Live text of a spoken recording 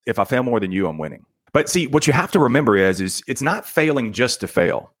If I fail more than you, I'm winning. But see, what you have to remember is it's not failing just to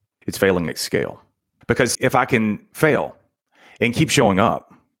fail. It's failing at scale. Because if I can fail and keep showing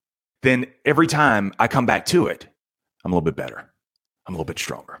up, then every time I come back to it, I'm a little bit better. I'm a little bit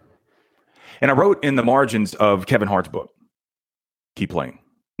stronger. And I wrote in the margins of Kevin Hart's book, keep playing.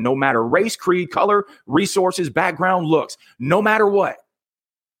 No matter race, creed, color, resources, background, looks, no matter what,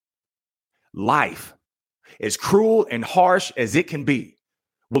 life, as cruel and harsh as it can be,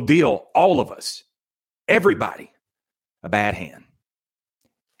 will deal all of us, everybody, a bad hand.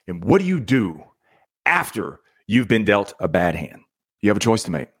 And what do you do after you've been dealt a bad hand? You have a choice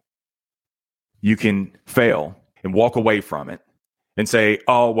to make. You can fail and walk away from it and say,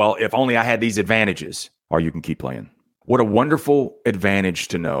 oh, well, if only I had these advantages, or you can keep playing. What a wonderful advantage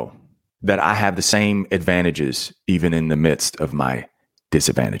to know that I have the same advantages even in the midst of my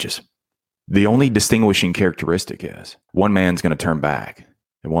disadvantages. The only distinguishing characteristic is one man's going to turn back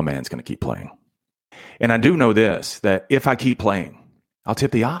and one man's going to keep playing. And I do know this, that if I keep playing, I'll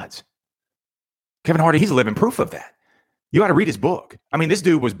tip the odds. Kevin Hart, he's living proof of that. You got to read his book. I mean, this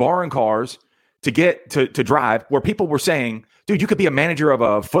dude was borrowing cars to get to drive where people were saying, dude, you could be a manager of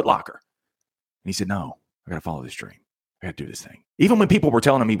a Foot Locker. And he said, no, I got to follow this dream. I got to do this thing. Even when people were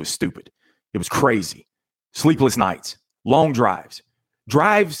telling him he was stupid, it was crazy. Sleepless nights, long drives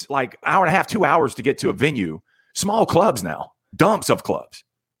like an hour and a half, 2 hours to get to a venue. Small clubs now, dumps of clubs.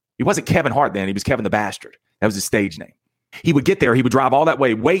 He wasn't Kevin Hart then. He was Kevin the Bastard. That was his stage name. He would get there. He would drive all that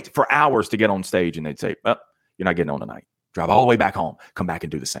way, wait for hours to get on stage. And they'd say, oh, you're not getting on tonight. Drive all the way back home, come back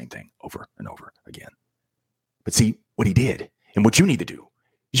and do the same thing over and over again. But see what he did and what you need to do.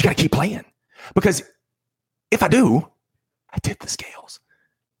 You got to keep playing. Because if I do, I tip the scales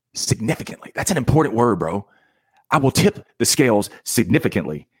significantly. That's an important word, bro. I will tip the scales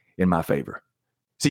significantly in my favor.